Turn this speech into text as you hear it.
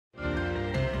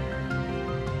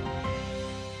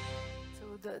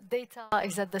data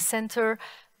is at the center,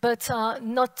 but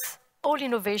not all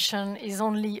innovation is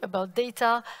only about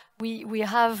data. We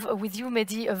have with you,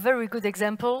 Mehdi, a very good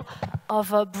example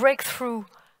of a breakthrough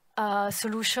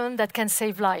solution that can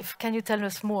save life. Can you tell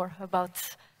us more about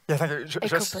thank you. EchOpen?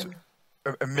 Just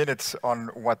a minute on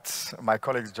what my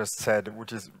colleagues just said,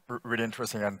 which is really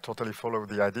interesting and totally follow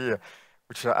the idea,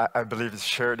 which I believe is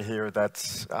shared here,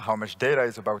 that how much data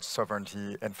is about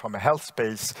sovereignty, and from a health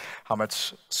space, how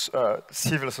much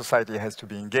civil society has to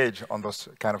be engaged on those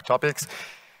kind of topics.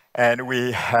 And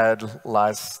we had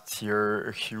last year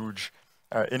a huge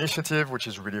initiative, which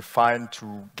is really fine,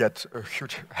 to get a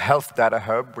huge health data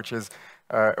hub, which is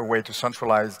a way to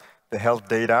centralize the health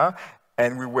data.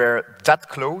 And we were that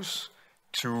close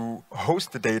to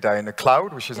host the data in a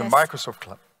cloud, which is a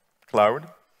Microsoft cloud,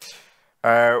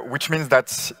 which means that,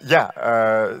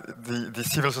 the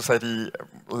civil society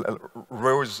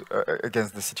rose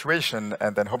against the situation,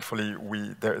 and then hopefully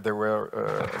there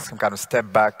were some kind of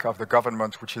step back of the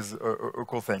government, which is a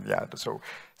cool thing. So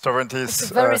sovereignty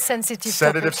is very sensitive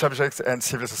subjects, and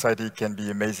civil society can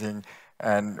be amazing,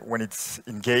 and when it's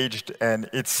engaged, and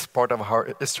it's part of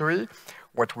our history.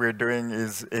 What we're doing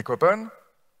is EchOpen.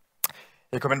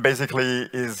 EchOpen basically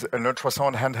is an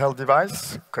ultrasound handheld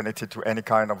device connected to any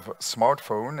kind of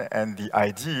smartphone, and the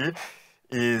idea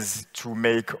is to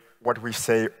make what we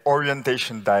say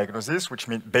orientation diagnosis, which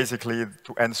means basically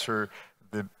to answer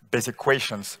the basic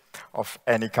questions of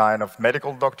any kind of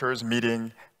medical doctors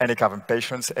meeting any kind of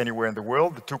patients anywhere in the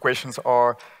world. The two questions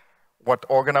are, what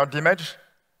organ are damaged?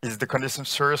 Is the condition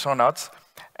serious or not?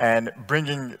 And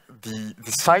bringing the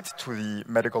sight to the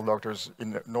medical doctors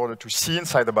in order to see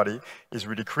inside the body is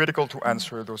really critical to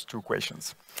answer those two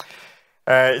questions.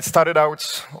 It started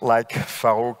out like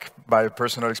Faruk, by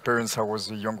personal experience. I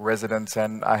was a young resident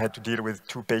and I had to deal with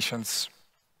two patients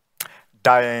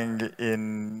dying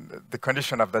in the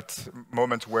condition of that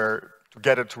moment where to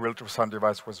get a true ultrasound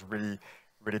device was really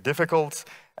difficult.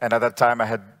 And at that time, I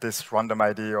had this random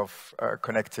idea of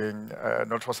connecting an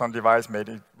ultrasound device, made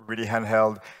it really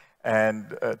handheld,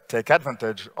 and take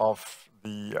advantage of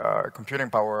the computing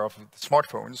power of the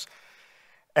smartphones.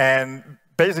 And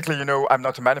basically, I'm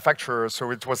not a manufacturer,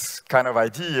 so it was kind of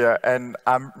idea. And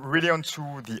I'm really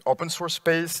onto the open source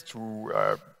space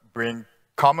to bring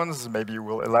commons. Maybe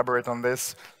we'll elaborate on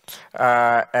this.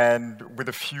 And with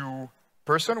a few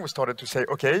person, we started to say,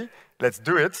 okay, let's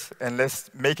do it, and let's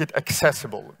make it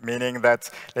accessible, meaning that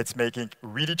let's make it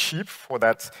really cheap for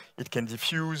that it can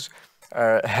diffuse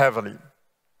heavily.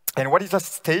 And what is at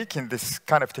stake in this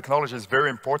kind of technology is very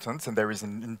important, and there is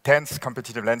an intense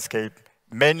competitive landscape,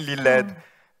 mainly led,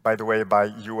 by the way, by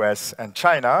US and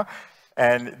China.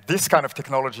 And this kind of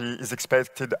technology is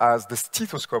expected as the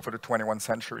stethoscope for the 21st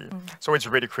century. So it's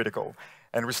really critical.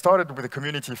 And we started with the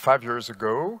community 5 years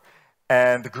ago,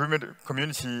 and the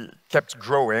community kept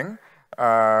growing.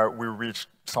 We reached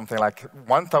something like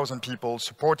 1,000 people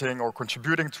supporting or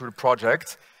contributing to the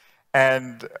project.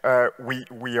 And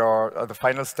we are at the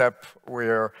final step.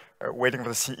 We're waiting for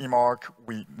the CE mark.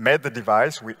 We made the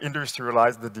device. We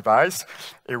industrialized the device,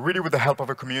 really with the help of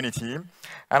a community.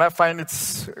 And I find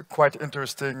it's quite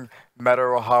interesting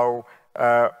matter of how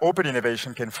open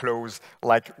innovation can flow,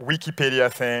 like Wikipedia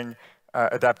thing,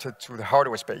 adapted to the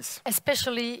hardware space.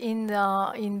 Especially in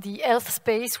the health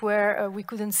space, where we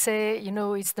couldn't say,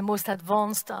 it's the most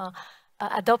advanced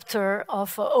adopter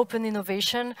of open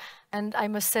innovation. And I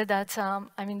must say that,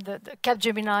 the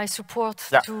Capgemini support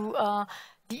to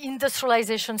the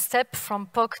industrialization step from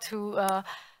POC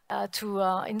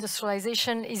to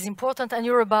industrialization is important, and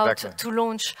you're about to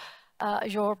launch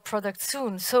your product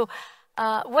soon. So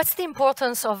what's the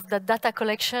importance of the data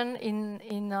collection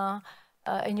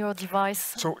in your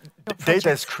device? So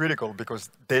data is critical because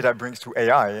data brings to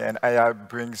AI, and AI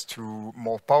brings to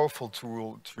more powerful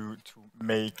tool to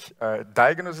make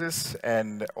diagnosis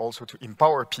and also to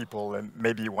empower people. And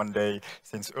maybe one day,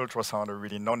 since ultrasound are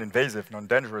really non-invasive,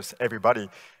 non-dangerous, everybody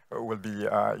will be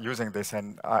using this.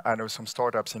 And I know some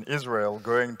startups in Israel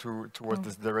going towards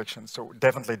this direction. So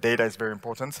definitely data is very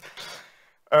important.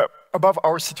 Above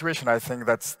our situation, I think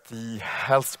that the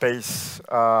health space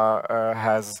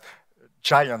has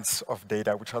giants of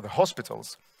data, which are the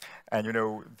hospitals. And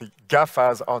the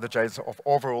GAFAs are the giants of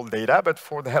overall data, but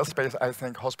for the health space, I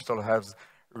think hospital has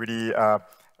really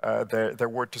their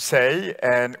word to say.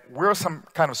 And we're some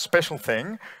kind of special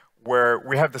thing where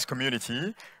we have this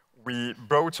community. We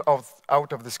brought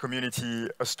out of this community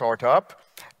a startup,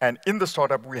 and in the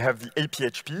startup we have the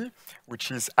APHP, which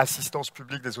is Assistance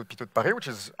Publique des Hôpitaux de Paris, which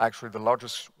is actually the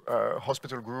largest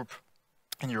hospital group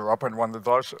in Europe and one of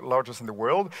the largest in the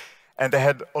world. And they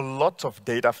had a lot of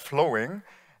data flowing.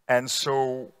 And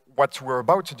so what we're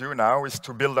about to do now is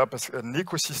to build up an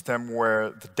ecosystem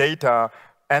where the data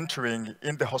entering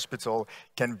in the hospital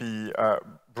can be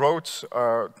brought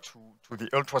to the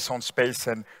ultrasound space,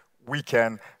 and we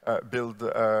can build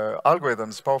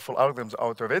algorithms, powerful algorithms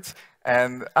out of it.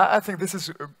 And I think this is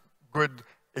a good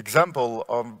example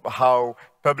of how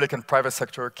public and private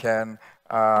sector can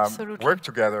work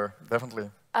together, definitely.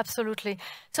 Absolutely.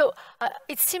 So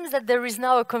it seems that there is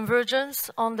now a convergence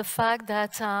on the fact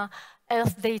that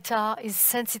health data is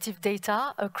sensitive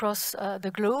data across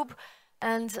the globe.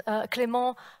 And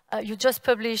Clément, you just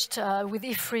published with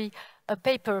IFRI a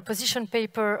paper, a position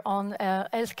paper on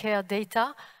healthcare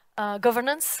data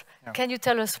governance. Yeah. Can you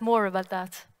tell us more about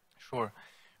that? Sure.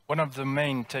 One of the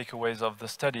main takeaways of the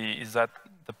study is that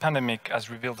the pandemic has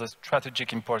revealed the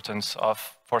strategic importance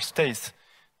for states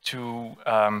to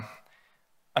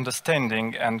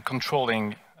understanding and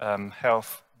controlling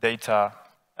health data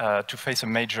to face a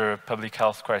major public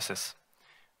health crisis.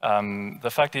 The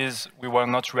fact is we were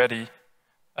not ready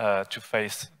to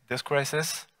face this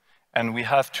crisis, and we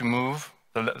have to move,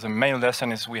 the main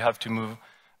lesson is we have to move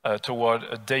toward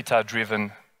a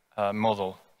data-driven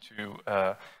model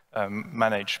to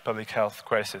manage public health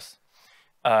crisis.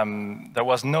 There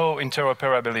was no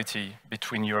interoperability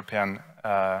between European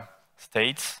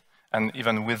states and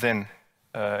even within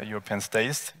European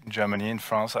states, in Germany, in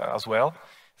France as well.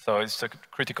 So it's a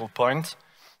critical point.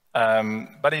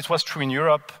 But it was true in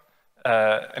Europe,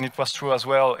 and it was true as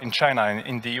well in China and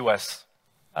in the US.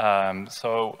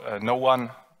 So no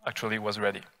one actually was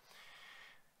ready.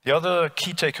 The other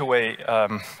key takeaway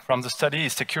from the study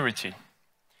is security.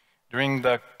 During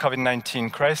the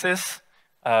COVID-19 crisis,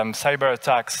 cyber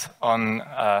attacks on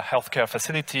healthcare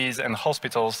facilities and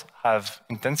hospitals have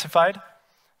intensified.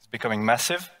 It's becoming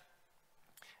massive.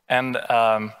 And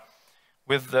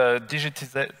with the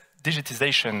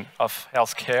digitization of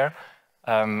healthcare,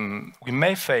 we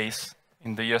may face,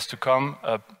 in the years to come,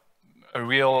 a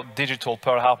real digital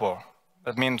Pearl Harbor.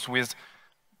 That means with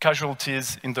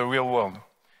casualties in the real world.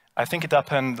 I think it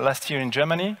happened last year in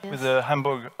Germany. Yes. With the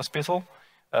Hamburg hospital.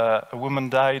 A woman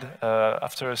died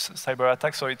after a cyber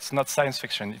attack, so it's not science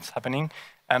fiction, it's happening.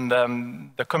 And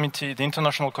the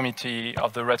International Committee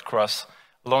of the Red Cross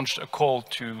launched a call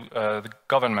to the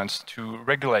governments to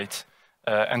regulate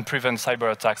and prevent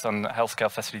cyber attacks on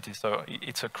healthcare facilities, so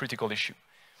it's a critical issue.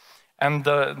 And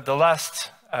the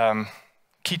last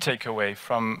key takeaway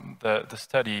from the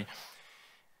study,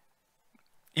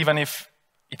 even if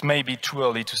it may be too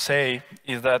early to say,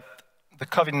 is that the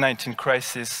COVID-19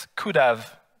 crisis could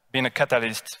have been a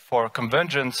catalyst for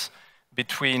convergence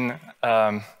between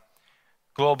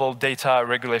global data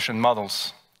regulation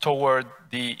models toward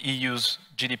the EU's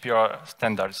GDPR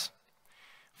standards.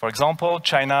 For example,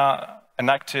 China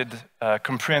enacted a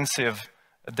comprehensive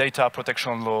data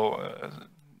protection law a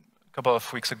couple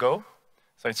of weeks ago,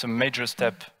 so it's a major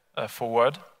step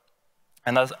forward.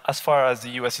 And as far as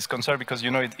the US is concerned, because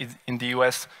you know in the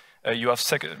US you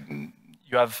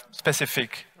have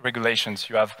specific regulations.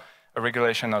 You have a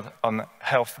regulation on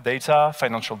health data,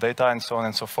 financial data, and so on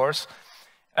and so forth.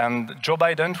 And Joe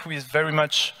Biden, who is very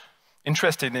much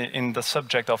interested in the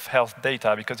subject of health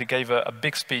data, because he gave a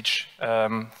big speech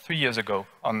 3 years ago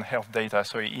on health data,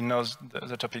 so he knows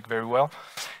the topic very well.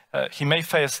 He may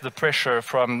face the pressure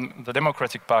from the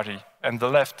Democratic Party and the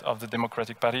left of the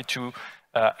Democratic Party to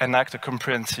enact a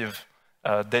comprehensive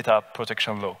data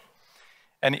protection law.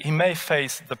 And he may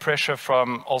face the pressure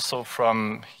also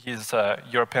from his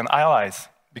European allies,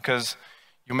 because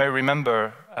you may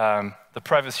remember the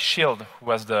Privacy Shield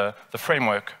was the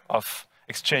framework of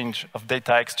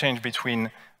data exchange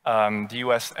between the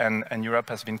US and Europe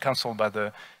has been cancelled by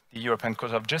the European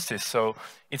Court of Justice. So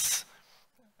it's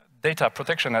data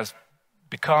protection has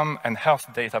become, and health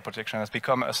data protection has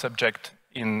become a subject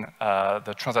in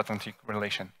the transatlantic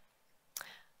relation.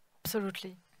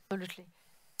 Absolutely, absolutely.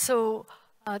 So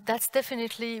that's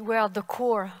definitely where the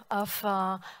core of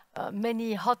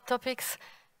many hot topics.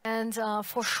 And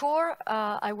for sure,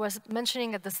 I was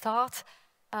mentioning at the start,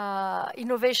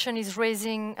 innovation is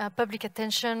raising public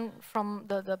attention from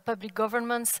the public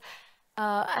governments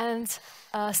and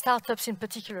startups in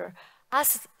particular.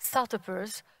 As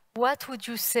startuppers, what would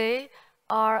you say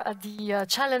are the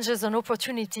challenges and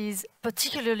opportunities,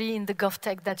 particularly in the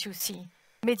GovTech that you see?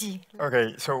 Mehdi.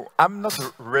 Okay, so I'm not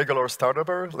a regular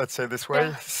startupper, let's say this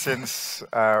way, since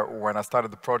when I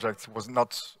started the project, it was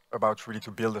not about really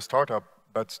to build a startup,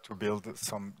 but to build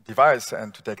some device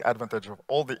and to take advantage of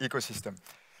all the ecosystem.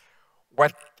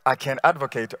 What I can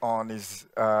advocate on is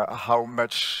how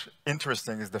much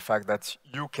interesting is the fact that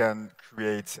you can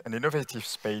create an innovative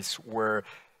space where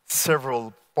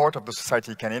several part of the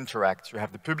society can interact. You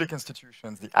have the public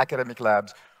institutions, the academic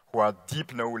labs, who are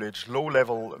deep knowledge,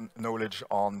 low-level knowledge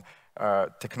on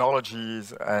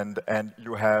technologies, and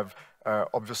you have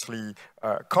obviously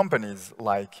companies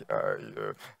like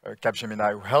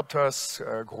Capgemini, who helped us,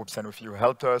 Group Sinapi, who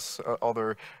helped us,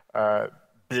 other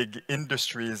big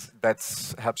industries that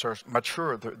helps us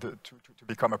mature to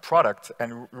become a product.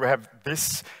 And we have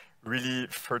this really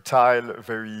fertile,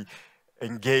 very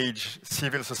engaged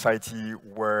civil society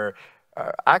where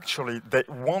actually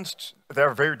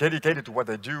they're very dedicated to what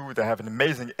they do. They have an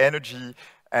amazing energy.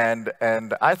 And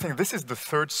I think this is the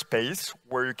third space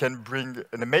where you can bring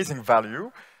an amazing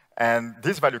value, and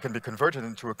this value can be converted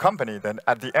into a company. Then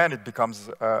at the end, it becomes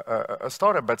a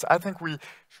startup. But I think we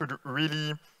should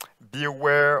really be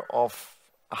aware of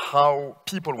how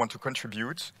people want to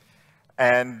contribute.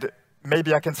 And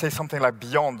maybe I can say something like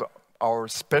beyond our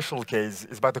special case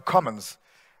is about the commons.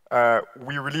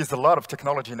 We released a lot of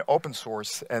technology in open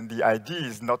source, and the idea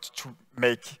is not to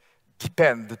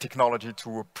depend the technology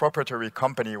to a proprietary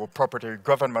company or proprietary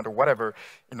government or whatever,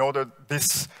 in order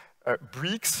this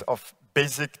bricks of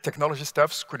basic technology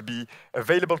stuffs could be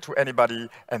available to anybody,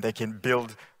 and they can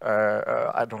build,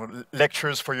 I don't know,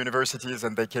 lectures for universities,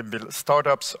 and they can build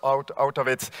startups out of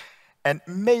it. And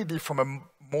maybe from a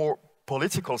more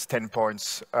political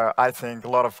standpoint, I think a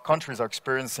lot of countries are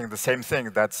experiencing the same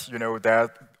thing, that, you know, there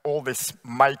are all these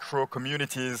micro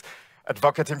communities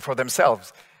advocating for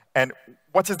themselves. And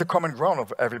what is the common ground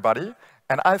of everybody?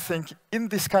 And I think in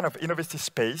this kind of innovative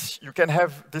space, you can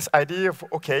have this idea of,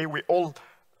 okay, we all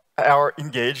are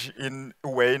engaged in a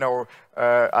way now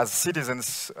as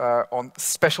citizens on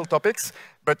special topics,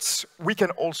 but we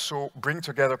can also bring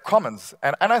together commons.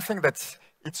 And I think that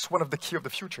it's one of the key of the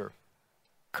future.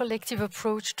 Collective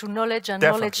approach to knowledge and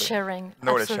Definitely. knowledge sharing.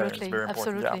 Knowledge Absolutely. sharing is very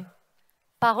important. Absolutely.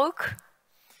 Yeah. Faruk?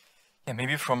 Yeah,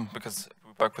 maybe because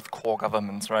we work with core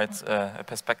governments, right? A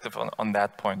perspective on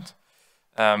that point.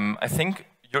 I think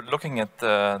you're looking at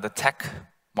the tech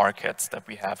markets that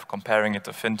we have, comparing it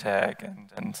to fintech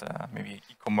and maybe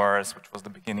e-commerce, which was the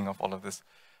beginning of all of this.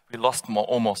 We lost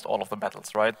almost all of the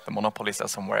battles, right? The monopolies are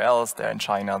somewhere else. They're in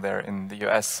China, they're in the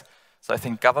US. So I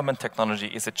think government technology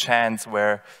is a chance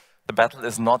where the battle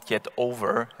is not yet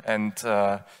over, and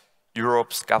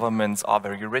Europe's governments are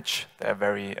very rich. They're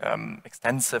very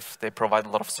extensive. They provide a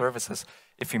lot of services.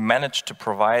 If we manage to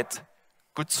provide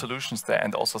good solutions there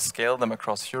and also scale them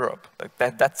across Europe,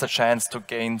 that's a chance to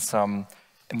gain some,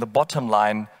 in the bottom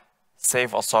line,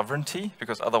 save our sovereignty,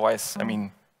 because otherwise, I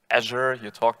mean, Azure, you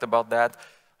talked about that.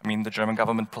 I mean, the German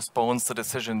government postpones the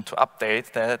decision to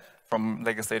update that from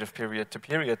legislative period to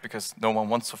period because no one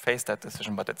wants to face that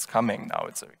decision, but it's coming now.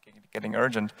 It's getting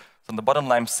urgent. So in the bottom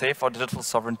line, save our digital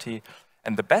sovereignty,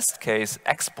 and the best case,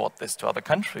 export this to other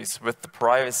countries with the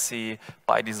privacy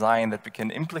by design that we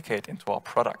can implicate into our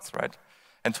products, right?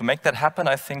 And to make that happen,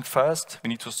 I think first we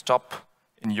need to stop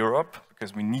in Europe,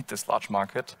 because we need this large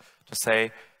market, to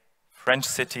say French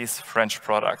cities, French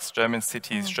products, German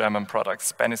cities, German products,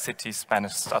 Spanish cities,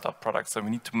 Spanish startup products. So we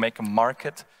need to make a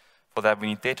market. For that, we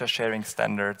need data sharing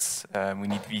standards. We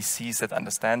need VCs that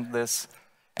understand this,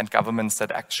 and governments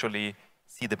that actually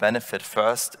see the benefit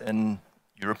first in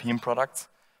European products,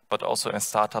 but also in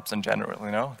startups in general.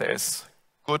 You know, there's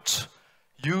good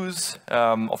use,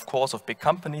 of course, of big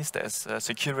companies. There's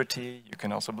security. You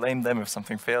can also blame them if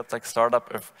something failed, like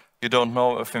startup. If you don't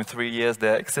know if in 3 years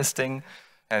they're existing,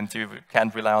 and you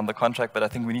can't rely on the contract. But I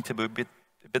think we need to be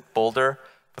a bit bolder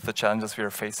with the challenges we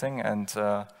are facing and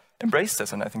embrace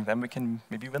this. And I think then we can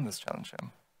maybe win this challenge. Yeah.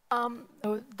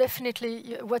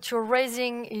 Definitely, what you're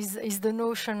raising is the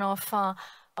notion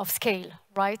of scale,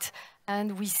 right?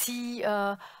 And we see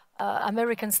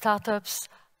American startups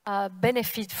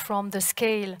benefit from the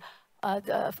scale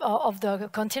of the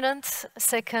continent.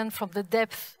 Second, from the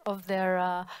depth of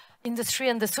their industry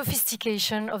and the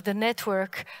sophistication of the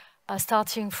network,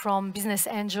 starting from business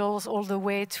angels all the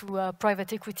way to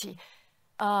private equity.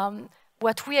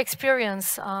 What we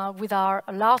experience with our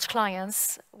large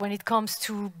clients when it comes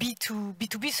to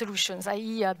B2B solutions,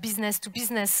 i.e.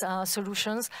 business-to-business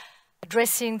solutions,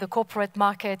 addressing the corporate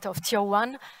market of tier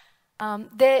 1,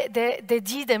 they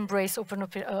did embrace open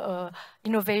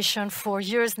innovation for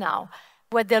years now.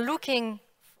 What they're looking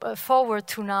forward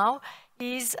to now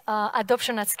is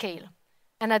adoption at scale.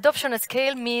 And adoption at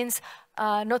scale means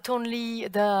not only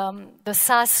the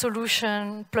SaaS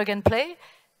solution plug and play,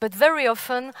 but very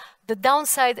often the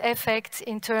downside effect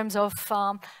in terms of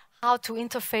how to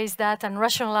interface that and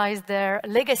rationalize their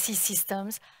legacy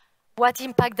systems. What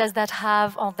impact does that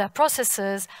have on their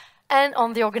processes and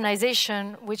on the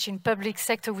organization, which in public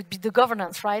sector would be the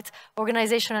governance, right?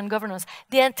 Organization and governance.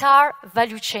 The entire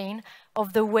value chain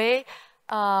of the way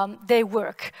they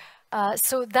work.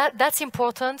 So that's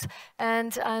important,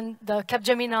 and the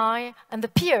Capgemini and the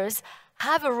peers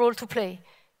have a role to play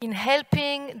in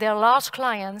helping their large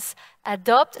clients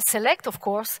adopt, select of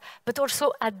course, but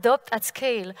also adopt at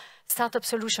scale startup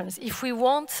solutions. If we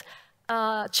want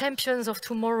champions of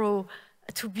tomorrow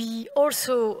to be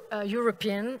also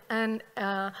European and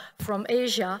from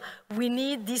Asia, we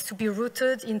need this to be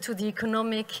rooted into the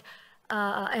economic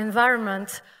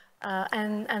environment,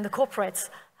 and the corporates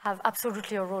have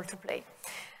absolutely a role to play.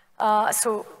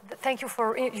 So thank you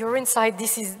for your insight.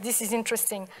 This is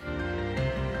interesting.